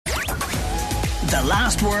The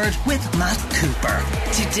Last Word with Matt Cooper.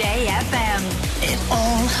 Today FM. It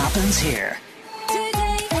all happens here.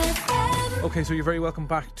 Okay, so you're very welcome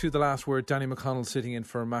back to The Last Word. Danny McConnell sitting in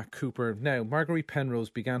for Matt Cooper. Now, Marguerite Penrose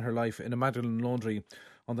began her life in a Magdalen laundry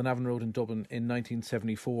on the Navan Road in Dublin in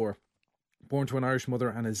 1974. Born to an Irish mother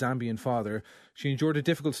and a Zambian father, she endured a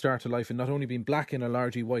difficult start to life in not only being black in a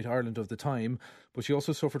largely white Ireland of the time, but she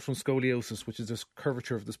also suffered from scoliosis, which is this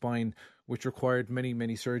curvature of the spine, which required many,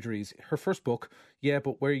 many surgeries. Her first book, Yeah,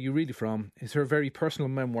 But Where Are You Really From?, is her very personal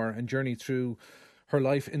memoir and journey through her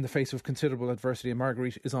life in the face of considerable adversity. And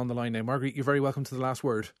Marguerite is on the line now. Marguerite, you're very welcome to The Last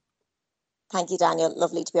Word. Thank you, Daniel.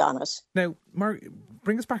 Lovely to be on it. Now,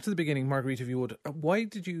 bring us back to the beginning, Marguerite, if you would. Why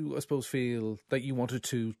did you, I suppose, feel that you wanted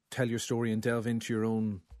to tell your story and delve into your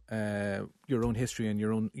own history and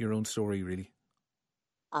your own story, really?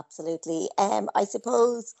 Absolutely. I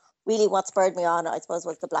suppose really what spurred me on,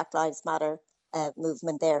 was the Black Lives Matter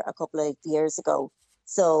movement there a couple of years ago.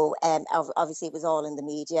 So obviously it was all in the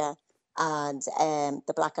media, and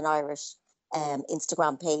the Black and Irish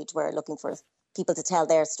Instagram page were looking for people to tell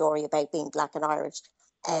their story about being black and Irish.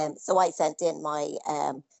 So I sent in my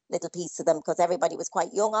little piece to them because everybody was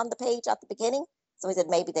quite young on the page at the beginning. So I said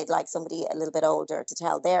maybe they'd like somebody a little bit older to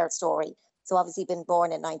tell their story. So obviously been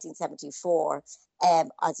born in 1974,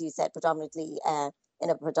 as you said, predominantly in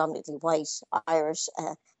a predominantly white Irish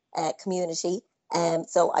community.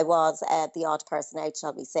 So I was the odd person out,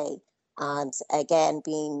 shall we say. And again,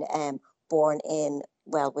 being born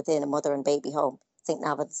within a mother and baby home, St.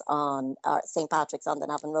 Patrick's on the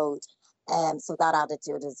Navan Road. So that added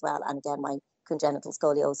to it as well. And again, my congenital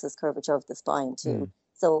scoliosis, curvature of the spine too.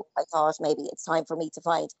 So I thought maybe it's time for me to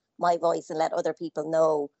find my voice and let other people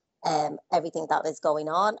know everything that is going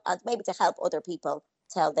on, and maybe to help other people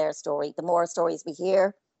tell their story. The more stories we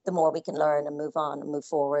hear, the more we can learn and move on and move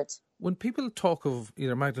forward. When people talk of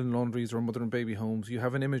either Magdalen laundries or mother and baby homes, you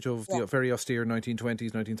have an image of the very austere 1920s,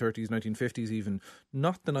 1930s, 1950s even,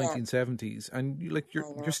 not the 1970s. And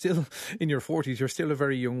you're still in your 40s, you're still a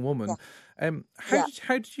very young woman.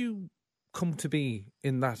 How did you come to be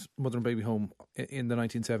in that mother and baby home in the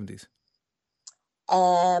 1970s?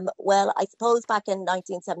 Well, I suppose back in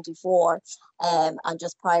 1974 and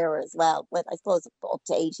just prior as well, but I suppose up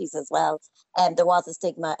to 80s as well, there was a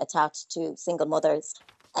stigma attached to single mothers.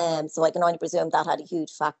 So I can only presume that had a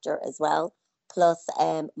huge factor as well. Plus,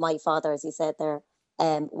 my father, as you said there,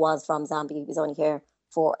 was from Zambia. He was only here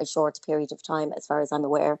for a short period of time, as far as I'm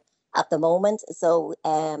aware, at the moment. So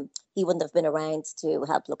he wouldn't have been around to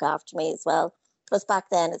help look after me as well. Plus, back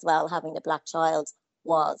then as well, having a black child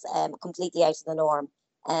was completely out of the norm.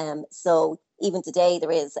 So even today,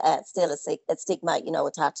 there is still a stigma,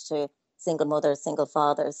 attached to single mothers, single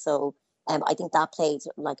fathers. So I think that played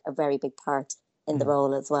a very big part in the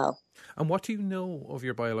role as well. And what do you know of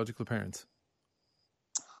your biological parents?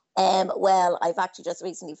 Well, I've actually just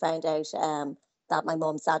recently found out that my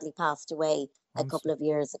mum sadly passed away a couple of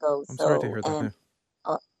years ago. I'm sorry to hear that.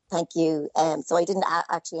 Thank you. So I didn't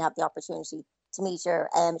actually have the opportunity to meet her.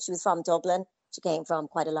 She was from Dublin. She came from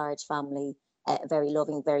quite a large family, a very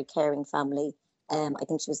loving, very caring family. I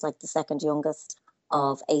think she was the second youngest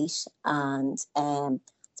of 8. And I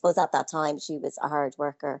suppose at that time she was a hard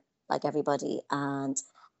worker, like everybody. And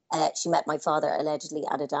she met my father allegedly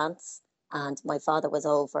at a dance. And my father was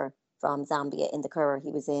over from Zambia in the Curragh.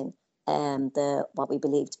 He was in what we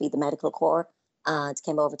believe to be the medical corps, and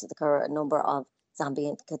came over to the Curragh. A number of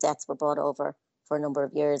Zambian cadets were brought over for a number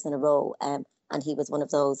of years in a row. And he was one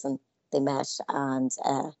of those, and they met. And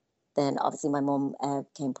then obviously my mum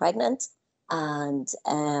became pregnant. And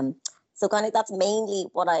so kind of that's mainly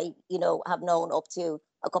what I, have known up to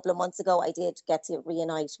a couple of months ago. I did get to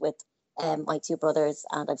reunite with my 2 brothers,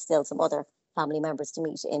 and I've still some other family members to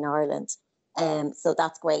meet in Ireland. So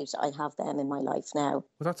that's great. I have them in my life now.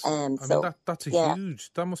 Well, that's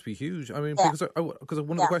huge. That must be huge. I mean, because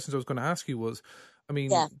one of the questions I was going to ask you was,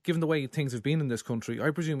 given the way things have been in this country,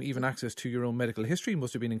 I presume even access to your own medical history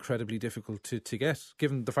must have been incredibly difficult to get,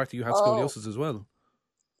 given the fact that you had scoliosis as well.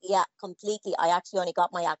 Yeah, completely. I actually only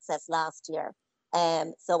got my access last year.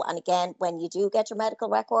 And again, when you do get your medical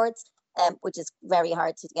records, which is very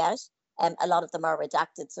hard to get, a lot of them are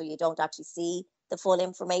redacted, so you don't actually see the full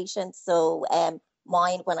information. So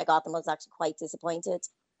mine, when I got them, I was actually quite disappointed.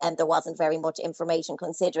 And there wasn't very much information,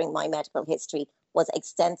 considering my medical history was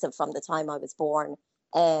extensive from the time I was born.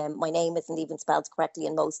 My name isn't even spelled correctly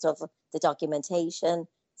in most of the documentation.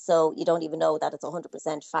 So you don't even know that it's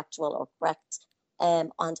 100% factual or correct.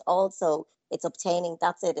 And also, it's obtaining,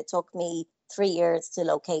 that's it. It took me 3 years to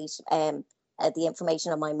locate the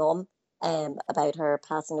information on my mum about her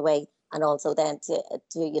passing away. and also then to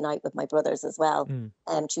unite with my brothers as well,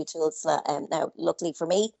 through Tulsa. Now, luckily for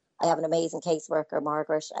me, I have an amazing caseworker,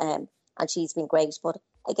 Margaret, and she's been great. But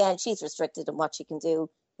again, she's restricted in what she can do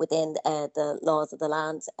within the laws of the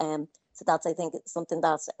land. So that's, I think, something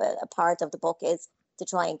that a part of the book is to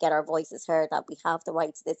try and get our voices heard, that we have the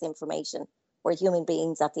right to this information. We're human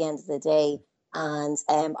beings at the end of the day. And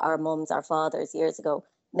our mums, our fathers years ago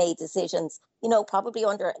made decisions, probably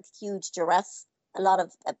under huge duress. A lot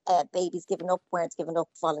of babies weren't given up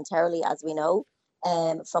voluntarily, as we know,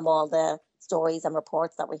 from all the stories and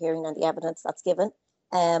reports that we're hearing and the evidence that's given.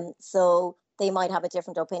 So they might have a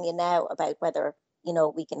different opinion now about whether,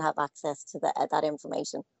 we can have access to that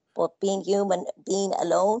information. But being human, being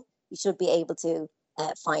alone, you should be able to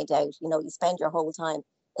find out. You spend your whole time.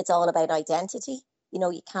 It's all about identity.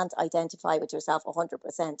 You can't identify with yourself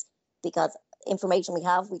 100% because information we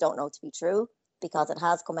have, we don't know to be true, because it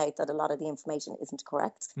has come out that a lot of the information isn't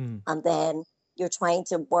correct. And then you're trying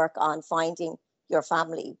to work on finding your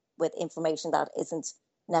family with information that isn't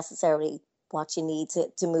necessarily what you need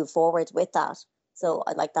to move forward with that. So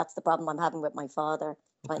that's the problem I'm having with my father,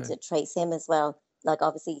 trying to trace him as well. Like,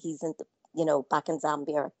 obviously he's back in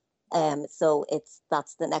Zambia. So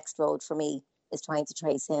that's the next road for me, is trying to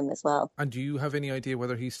trace him as well. And do you have any idea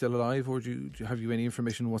whether he's still alive, or have you any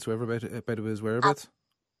information whatsoever about his whereabouts?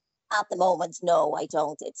 At the moment, no, I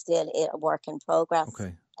don't. It's still a work in progress.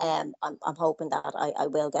 Okay. I'm hoping that I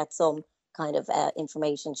will get some kind of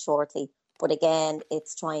information shortly. But again,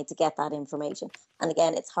 it's trying to get that information. And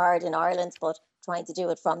again, it's hard in Ireland, but trying to do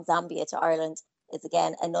it from Zambia to Ireland is,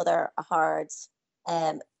 again, another hard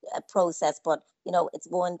process. But, it's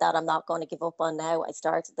one that I'm not going to give up on now. I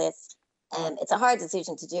started this. It's a hard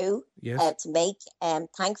decision to do, yes. To make.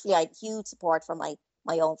 Thankfully, I had huge support from my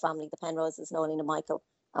own family, the Penroses, Noeline and Michael,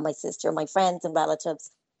 and my sister, my friends and relatives.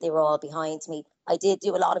 They were all behind me. I did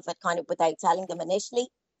do a lot of it kind of without telling them initially,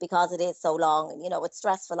 because it is so long and, it's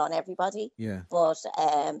stressful on everybody. Yeah. But,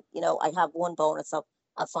 I have one bonus of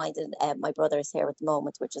finding my brothers here at the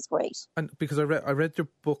moment, which is great. And because I read your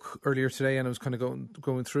book earlier today, and I was kind of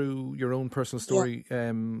going through your own personal story,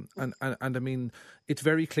 and I mean, it's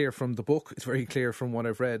very clear from the book, it's very clear from what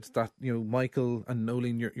I've read, that, Michael and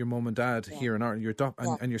Noeline, your mum and dad here in Ireland,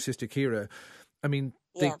 and your sister Ciara, I mean,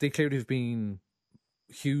 they clearly have been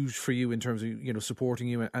huge for you in terms of, supporting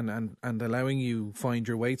you and allowing you find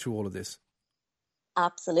your way through all of this.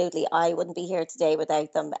 Absolutely. I wouldn't be here today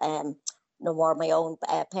without them. No more my own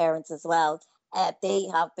parents as well. They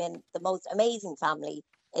have been the most amazing family.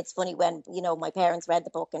 It's funny, when, my parents read the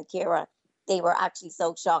book and Ciara, they were actually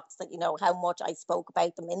so shocked that, how much I spoke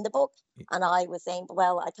about them in the book. And I was saying,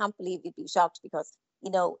 well, I can't believe you'd be shocked, because,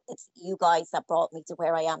 it's you guys that brought me to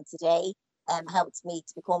where I am today, helped me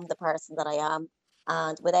to become the person that I am.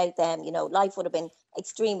 And without them, life would have been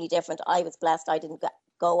extremely different. I was blessed I didn't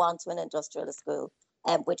go on to an industrial school,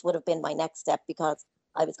 which would have been my next step, because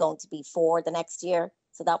I was going to be 4 the next year.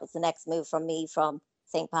 So that was the next move from me from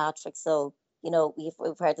St. Patrick's. So,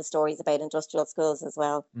 we've heard the stories about industrial schools as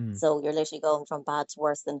well. So you're literally going from bad to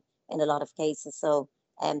worse in a lot of cases. So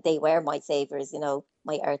they were my saviours,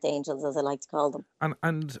 my earth angels, as I like to call them.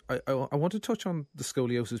 And I want to touch on the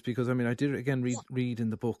scoliosis, because, I mean, I did again read in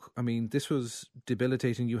the book. I mean, this was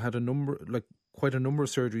debilitating. You had quite a number of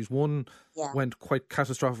surgeries. One went quite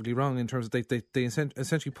catastrophically wrong in terms of they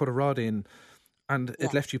essentially put a rod in, and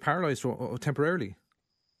it left you paralysed temporarily.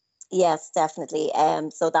 Yes, definitely.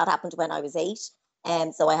 So that happened when I was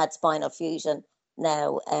 8. So I had spinal fusion.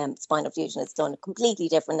 Now, spinal fusion is done completely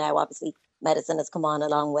different now. Obviously, medicine has come on a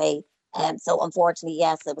long way. So unfortunately,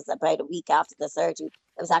 yes, it was about a week after the surgery.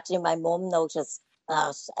 It was actually my mum noticed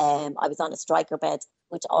that I was on a striker bed,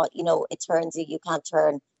 which, it turns you can't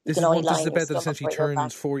turn. This is the bed that essentially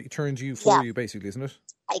turns you for you, basically, isn't it?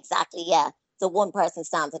 Exactly, yeah. So one person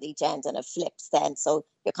stands at each end and it flips then. So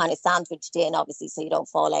you're kind of sandwiched in, obviously, so you don't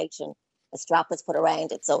fall out, and a strap is put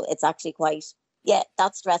around it. So it's actually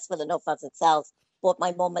that's stressful enough as itself. But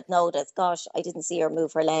my mum had noticed, gosh, I didn't see her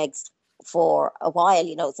move her legs for a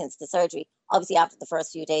while, since the surgery. Obviously, after the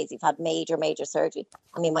first few days, you've had major, major surgery.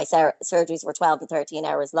 I mean, my surgeries were 12 and 13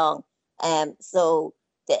 hours long. So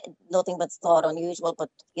nothing was thought unusual, but,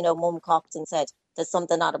 mum cocked and said, there's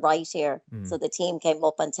something not right here. So the team came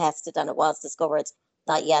up and tested, and it was discovered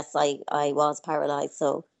that, yes, I was paralysed.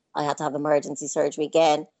 So I had to have emergency surgery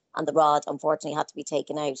again, and the rod, unfortunately, had to be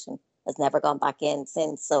taken out and has never gone back in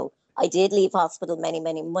since. So I did leave hospital many,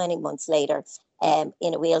 many, many months later in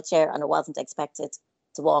a wheelchair, and I wasn't expected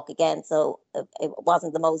to walk again. So it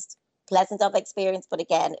wasn't the most pleasant of experience, but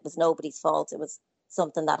again, it was nobody's fault. It was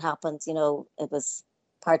something that happened, it was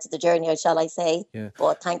parts of the journey, shall I say. Yeah.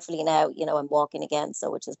 But thankfully now, I'm walking again,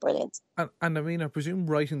 so which is brilliant. And I mean, I presume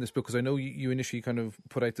writing this book, because I know you initially kind of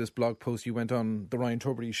put out this blog post, you went on the Ryan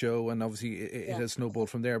Tubridy show, and obviously it has snowballed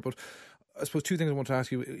from there. But I suppose two things I want to ask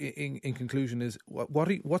you in conclusion is,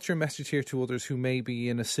 what's your message here to others who may be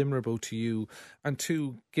in a similar boat to you? And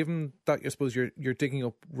two, given that I suppose you're digging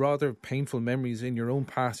up rather painful memories in your own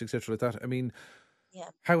past, etc. like that, I mean,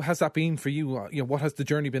 how has that been for you? What has the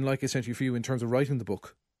journey been like essentially for you in terms of writing the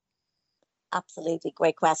book? Absolutely,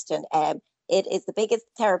 great question. It is the biggest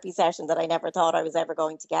therapy session that I never thought I was ever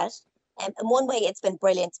going to get. In one way, it's been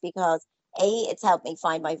brilliant because it's helped me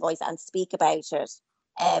find my voice and speak about it.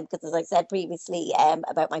 Because as I said previously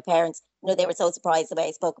about my parents, they were so surprised the way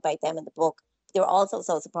I spoke about them in the book. They were also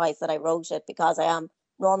so surprised that I wrote it, because I am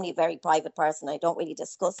normally a very private person. I don't really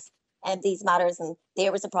discuss these matters, and they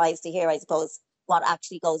were surprised to hear, I suppose, what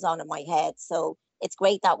actually goes on in my head. So it's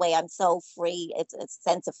great that way. I'm so free. It's a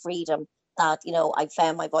sense of freedom that, I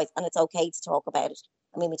found my voice, and it's okay to talk about it.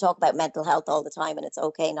 I mean, we talk about mental health all the time, and it's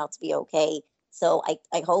okay not to be okay. So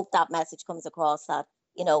I hope that message comes across, that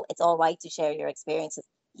it's all right to share your experiences.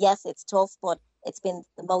 Yes, it's tough, but it's been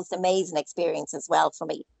the most amazing experience as well for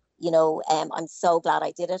me. I'm so glad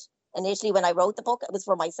I did it. Initially, when I wrote the book, it was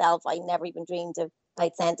for myself. I never even dreamed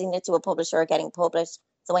about sending it to a publisher or getting published.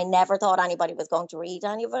 So I never thought anybody was going to read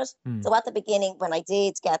any of it. So at the beginning, when I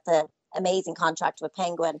did get the amazing contract with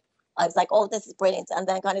Penguin, I was like, oh, this is brilliant. And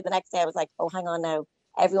then kind of the next day I was like, oh, hang on now.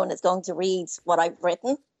 Everyone is going to read what I've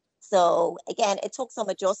written. So again, it took some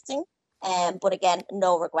adjusting. But again,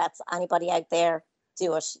 no regrets. Anybody out there,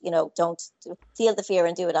 do it. Don't feel the fear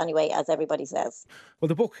and do it anyway, as everybody says. Well,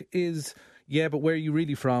 the book is Yeah, But Where Are You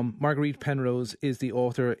Really From? Marguerite Penrose is the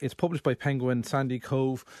author. It's published by Penguin, Sandy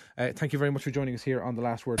Cove. Thank you very much for joining us here on The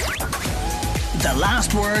Last Word. The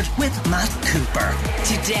Last Word with Matt Cooper.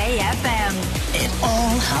 Today FM. It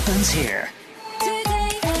all happens here.